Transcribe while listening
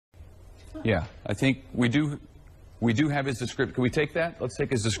Yeah, I think we do have his description. Can we take that? Let's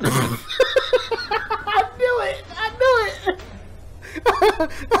take his description. I knew it! I knew it!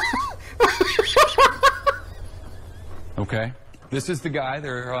 Okay. This is the guy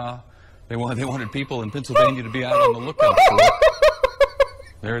they wanted people in Pennsylvania to be out on the lookout for.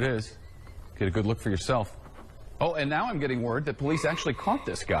 There it is. Get a good look for yourself. Oh, and now I'm getting word that police actually caught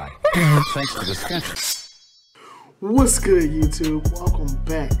this guy. Thanks to the sketch. What's good, YouTube? Welcome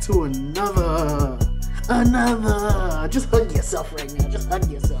back to another, just hug yourself right now, just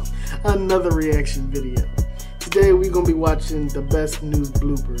hug yourself, another reaction video. Today we're going to be watching the best news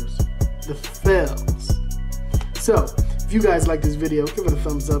bloopers, the fails. So, if you guys like this video, give it a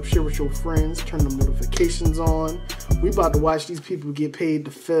thumbs up, share with your friends, turn the notifications on. We about to watch these people get paid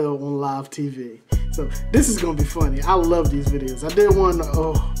to fail on live TV. So, this is going to be funny. I love these videos. I did one,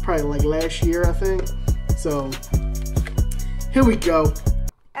 probably like last year, I think. So, here we go.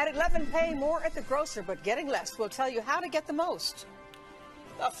 At 11, pay more at the grocer, but getting less will tell you how to get the most.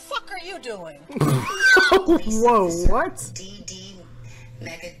 The fuck are you doing? Whoa, what? DD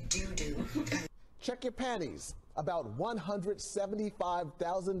mega doo-doo. Check your panties. About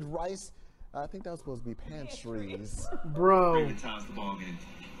 175,000 rice. I think that was supposed to be pantries. Bro.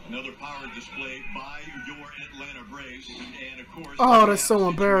 Another power display by your Atlanta Braves, and of course. Oh, that's so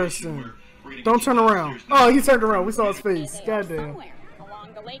embarrassing. Don't turn around. Oh, he turned around. We saw his face. Goddamn.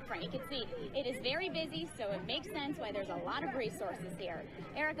 Along the lakefront, you can see it is very busy, so it makes sense why there's a lot of resources here.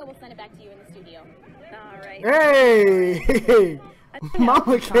 Erica will send it back to you in the studio. All right. Hey,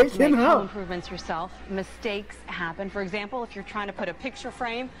 Mama caking up. Improvements yourself. Mistakes happen. For example, if you're trying to put a picture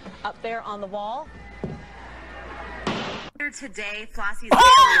frame up there on the wall. Today, Flossie's family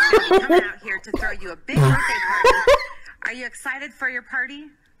is going to be coming out here to throw you a big birthday party. Are you excited for your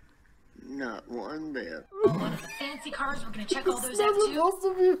party? Not one bit. A lot of the fancy cars, we're going to check all those out That's too. supposed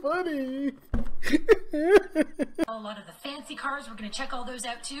to be funny. A lot of the fancy cars, we're going to check all those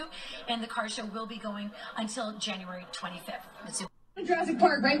out too. And the car show will be going until January 25th. Jurassic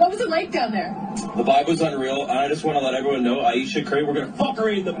Park, right? What was it like down there? The vibe was unreal. I just want to let everyone know, Aisha Curry, we're going to fuck her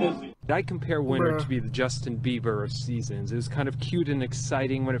in the pussy. I compare winter to be the Justin Bieber of seasons. It was kind of cute and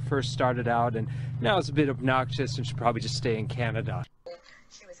exciting when it first started out, and now it's a bit obnoxious and should probably just stay in Canada.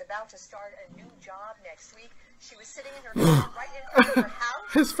 She was about to start a new job next week. She was sitting in her car right in front of her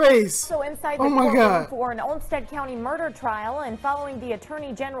house. His face. So inside the courtroom for an Olmsted County murder trial and following the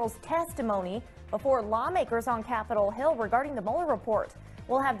Attorney General's testimony before lawmakers on Capitol Hill regarding the Mueller report.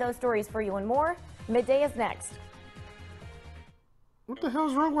 We'll have those stories for you and more. Midday is next. What the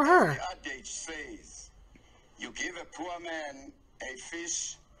hell's wrong with her? The adage says, you give a poor man a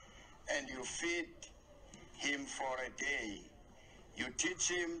fish and you feed him for a day. You teach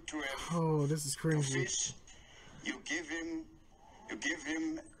him to this is crazy. Fish. You give him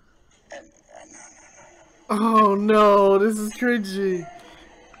no. Oh no, this is cringy.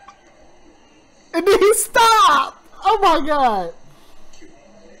 And then he stopped. Oh my god.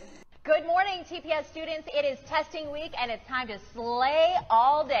 Good morning, TPS students. It is testing week, and it's time to slay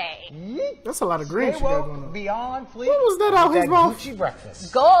all day. That's a lot of green shit going on. Beyond fleek. What was that out his mouth? Gucci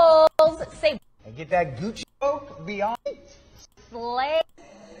breakfast. Goals. Say. And get that Gucci Coke beyond. Slay.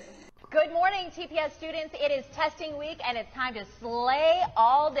 Good morning, TPS students. It is testing week, and it's time to slay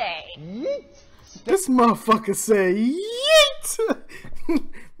all day. This motherfucker said yeet.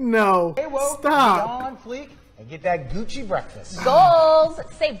 No. Stop. Beyond fleek. And get that Gucci breakfast. Goals.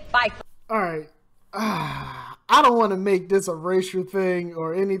 Say bye. All right. I don't want to make this a racial thing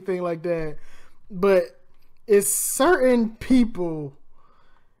or anything like that, but it's certain people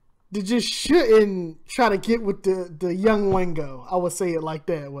that just shouldn't try to get with the young lingo. I would say it like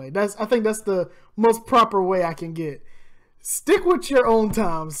that way. I think that's the most proper way I can get. Stick with your own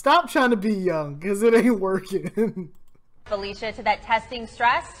time. Stop trying to be young, because it ain't working. Felicia, to that testing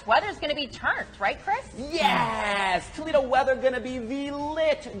stress, weather's going to be turned, right, Chris? Yes! Toledo weather going to be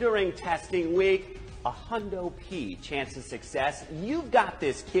V-lit during testing week. A hundo P chance of success. You've got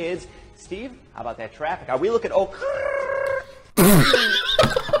this, kids. Steve, how about that traffic? Are we looking... Oh,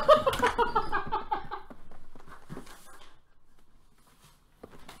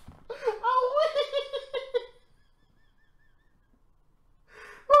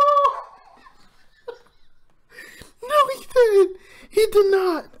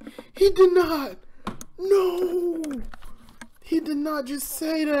 He did not. No. He did not just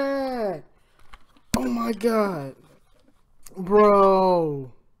say that. Oh my god.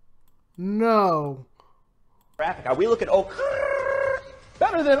 Bro. No. Traffic. Are we looking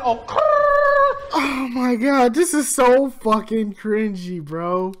better than Oh my god, this is so fucking cringy,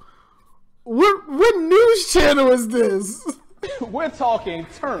 bro. What news channel is this? We're talking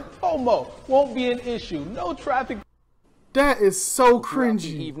turn. FOMO won't be an issue. No traffic. That is so Throughout cringy.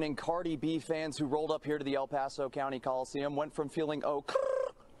 the evening, Cardi B fans who rolled up here to the El Paso County Coliseum went from feeling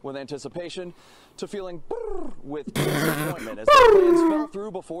with anticipation to feeling with disappointment as their plans fell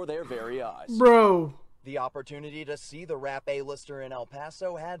through before their very eyes. Bro. The opportunity to see the rap A-lister in El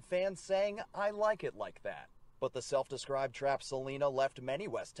Paso had fans saying, "I like it like that." But the self-described trap Selena left many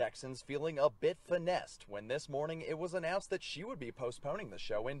West Texans feeling a bit finessed when this morning it was announced that she would be postponing the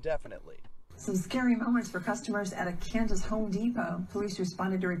show indefinitely. Some scary moments for customers at a Kansas Home Depot. Police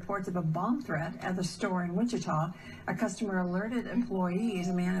responded to reports of a bomb threat at the store in Wichita. A customer alerted employees.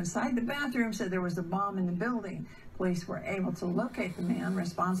 A man inside the bathroom said there was a bomb in the building. Police were able to locate the man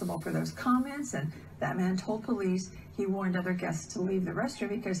responsible for those comments, and that man told police he warned other guests to leave the restroom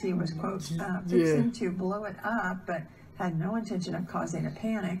because he was, quote, fixing to blow it up, but had no intention of causing a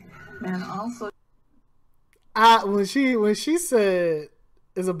panic. Man also... When she said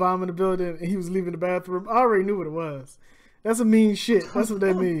there's a bomb in the building and he was leaving the bathroom, I already knew what it was. That's a mean shit. That's what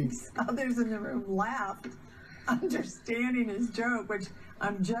that means. Others in the room laughed, understanding his joke, which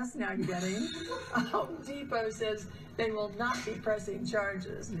I'm just now getting. Home Depot says they will not be pressing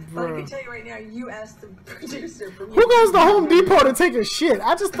charges. But I can tell you right now, you asked the producer from... Who goes to Home Depot to take a shit?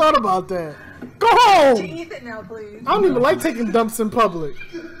 I just thought about that. Go home! To Ethan now, please. I don't even like taking dumps in public.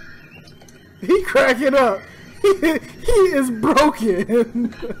 He cracking up. He is broken. We're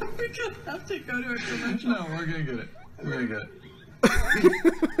gonna have to go to a commercial. No, we're gonna get it. We're gonna get it.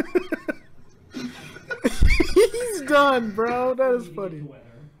 He's done, bro. That is funny.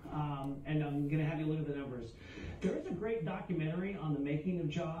 And I'm gonna have you look at the numbers. There is a great documentary on the making of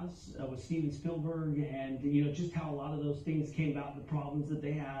Jaws with Steven Spielberg, and just how a lot of those things came about, the problems that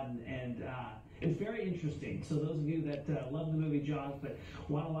they had, and it's very interesting. So those of you that love the movie Jaws but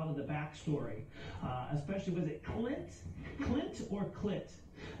want a lot of the backstory, especially, was it Clint or Clit?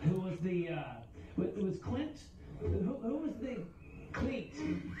 Who was the? It was Clint. Who was the? Cleat.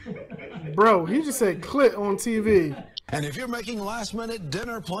 Bro, he just said clit on TV. And if you're making last-minute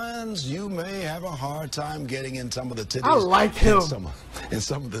dinner plans, you may have a hard time getting in some of the titties. I like him. In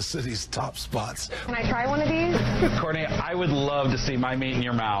some of the city's top spots. Can I try one of these? Courtney, I would love to see my meat in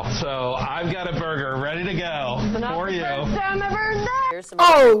your mouth. So I've got a burger ready to go for you.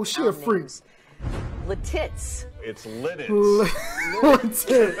 Oh, she a freak. Letits. It's littits.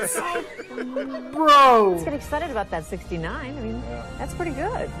 Letits. Bro. Let's get excited about that 69. I mean, that's pretty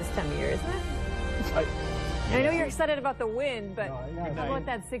good this time of year, isn't it? I know you're excited about the win, but how about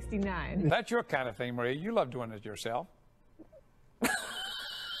that 69? That's your kind of thing, Maria. You love doing it yourself.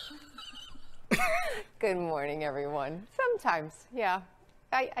 Good morning, everyone. Sometimes, yeah.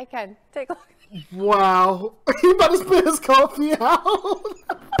 I can. Take a look. Wow. He about to spit his coffee out.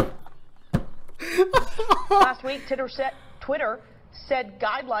 Last week, Twitter said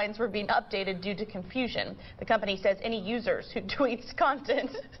guidelines were being updated due to confusion. The company says any users who tweets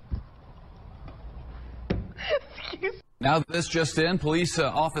content. Now, this just in, police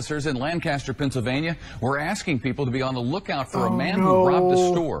officers in Lancaster, Pennsylvania, were asking people to be on the lookout for a man who robbed a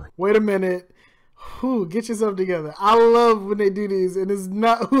store. Wait a minute. Get yourself together. I love when they do these, and it's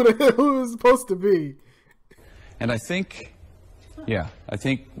not who it's supposed to be. And I think, I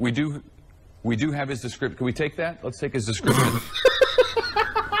think we do have his description. Can we take that? Let's take his description.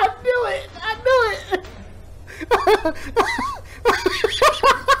 I knew it.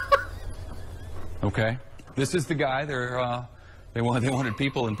 Okay. This is the guy they wanted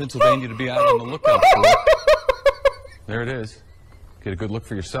people in Pennsylvania to be out on the lookout for. There it is. Get a good look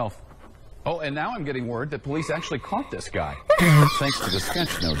for yourself. Oh, and now I'm getting word that police actually caught this guy. Thanks to the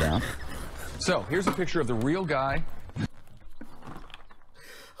sketch, no doubt. So, here's a picture of the real guy.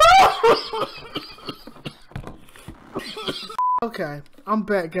 Okay, I'm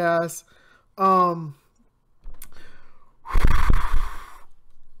back, guys. Oh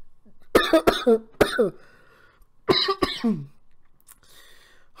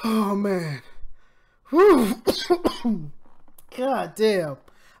man. God damn.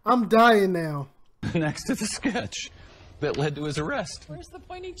 I'm dying now. Next to the sketch that led to his arrest. Where's the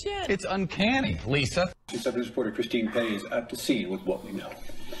pointy chin? It's uncanny, Lisa. 7 reporter Christine Pay is at the scene with what we know.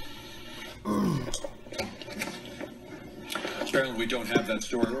 Apparently we don't have that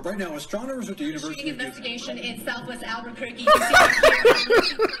story. Right now, astronomers at the University of investigation in Southwest Albuquerque.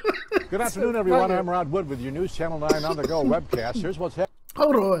 Good afternoon, everyone. I'm Rod Wood with your News Channel 9 on the go webcast. Here's what's happening.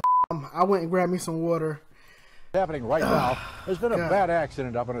 Hold on. I went and grabbed me some water. Happening right now. There's been a bad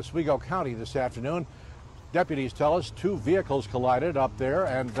accident up in Oswego County this afternoon. Deputies tell us 2 vehicles collided up there,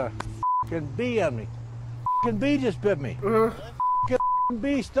 and f***ing bee on me. F***ing bee just bit me. F***ing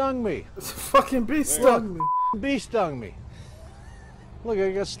bee stung me. Fucking bee stung me. Bee stung me. Look,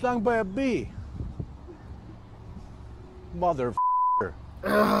 I got stung by a bee. Mother.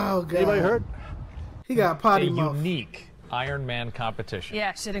 Oh, God. Anybody hurt? He got potty mouth. Unique Ironman competition.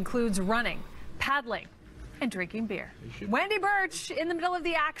 Yes, it includes running, paddling, and drinking beer. Wendy Birch in the middle of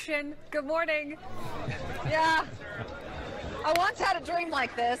the action. Good morning. Yeah. I once had a dream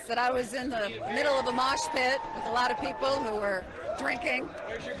like this, that I was in the middle of a mosh pit with a lot of people who were drinking.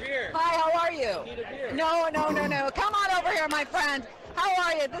 Where's your beer? Hi, how are you? Need a beer. No. Come on over here, my friend. How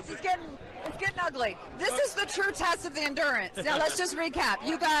are you? It's getting ugly. This is the true test of the endurance. Now let's just recap.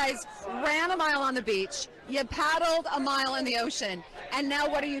 You guys ran a mile on the beach. You paddled a mile in the ocean. And now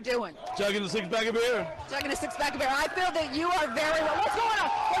what are you doing? Chugging a six-pack of beer. Chugging a six-pack of beer. I feel that you are very well. What's going on?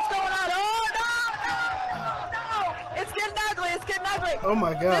 What's going on? Oh, no! It's getting ugly. It's getting ugly. Oh,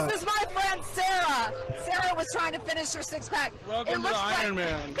 my God. This is my friend Sarah. Sarah was trying to finish her six-pack. Welcome to the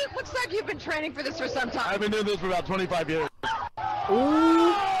Ironman. It looks like you've been training for this for some time. I've been doing this for about 25 years.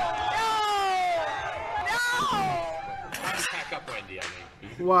 Ooh. Pack up, Wendy, I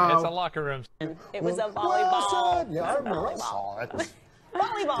think. Wow. It's a locker room. It was a volleyball. Yeah, I remember. I saw it.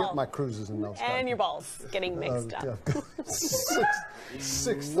 Volleyball. Get my cruises and those. And your balls getting mixed up. Six.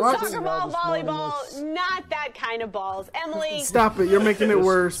 Soccer ball, volleyball, not that kind of balls. Emily. Stop it. You're making it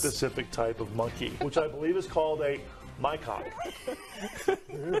worse. Specific type of monkey, which I believe is called a mycock.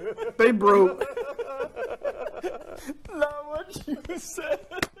 They broke. Not what you said.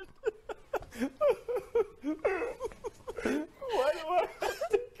 Why do I have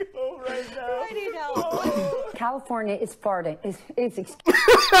to go right now? I need help. California is farting.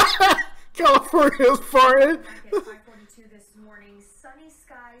 California is farting. At 5:42 this morning, sunny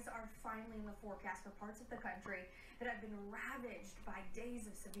skies are finally in the forecast for parts of the country that have been ravaged by days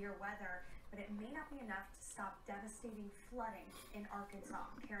of severe weather, but it may not be enough to stop devastating flooding in Arkansas.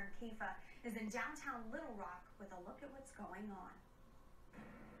 Karen Kifa is in downtown Little Rock with a look at what's going on.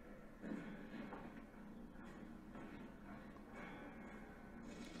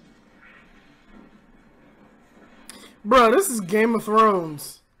 Bro, this is Game of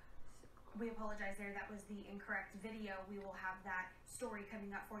Thrones. We apologize there. That was the incorrect video. We will have that story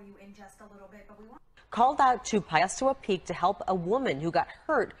coming up for you in just a little bit, but we want called out to Piestewa Peak to help a woman who got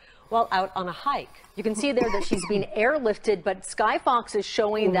hurt while out on a hike. You can see there that she's being airlifted, but Sky Fox is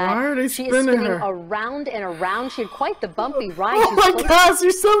showing that she is spinning spinning her? around and around. She had quite the bumpy ride. Oh my God,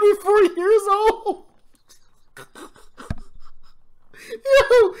 she's 74 years old.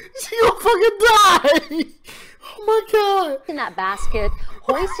 Yo, she gonna fucking die. Oh my God. In that basket,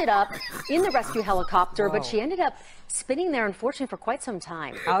 hoisted up in the rescue helicopter, but she ended up spinning there, unfortunately, for quite some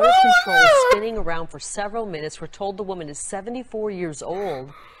time. Out of control, spinning around for several minutes. We're told the woman is 74 years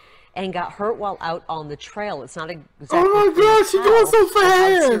old and got hurt while out on the trail. It's not exactly Oh my God, she's going so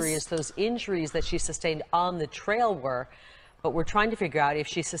fast. how serious those injuries that she sustained on the trail were. But we're trying to figure out if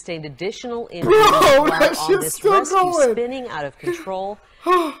she sustained additional injuries while on this rescue, spinning out of control.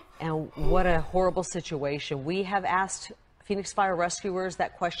 And what a horrible situation. We have asked Phoenix Fire rescuers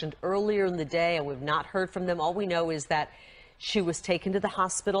that question earlier in the day, and we've not heard from them. All we know is that she was taken to the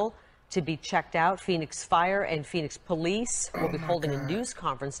hospital to be checked out. Phoenix Fire and Phoenix Police will be holding a news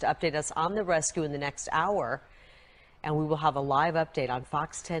conference to update us on the rescue in the next hour. And we will have a live update on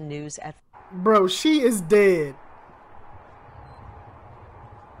Fox 10 News at... Bro, she is dead.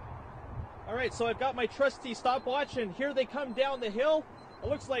 All right, so I've got my trusty stopwatch, and here they come down the hill. It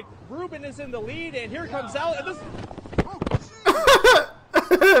looks like Ruben is in the lead, and here comes Al. And this...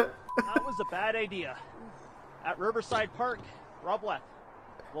 That was a bad idea. At Riverside Park, Rob Black,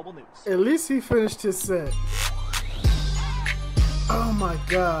 Global News. At least he finished his set. Oh my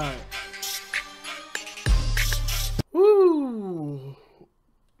God. Woo.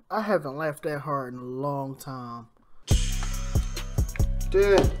 I haven't laughed that hard in a long time.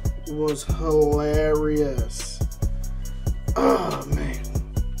 That was hilarious. Oh man.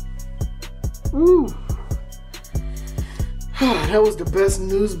 Woo. That was the best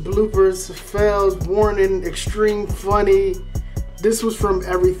news bloopers. Fails, warning, extreme funny. This was from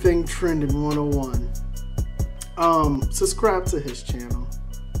Everything Trending 101. Subscribe to his channel.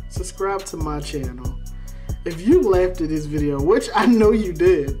 Subscribe to my channel. If you laughed at this video, which I know you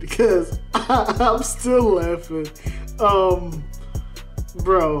did, because I'm still laughing.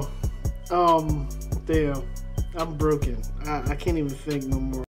 Bro. Damn. I'm broken. I can't even think no more.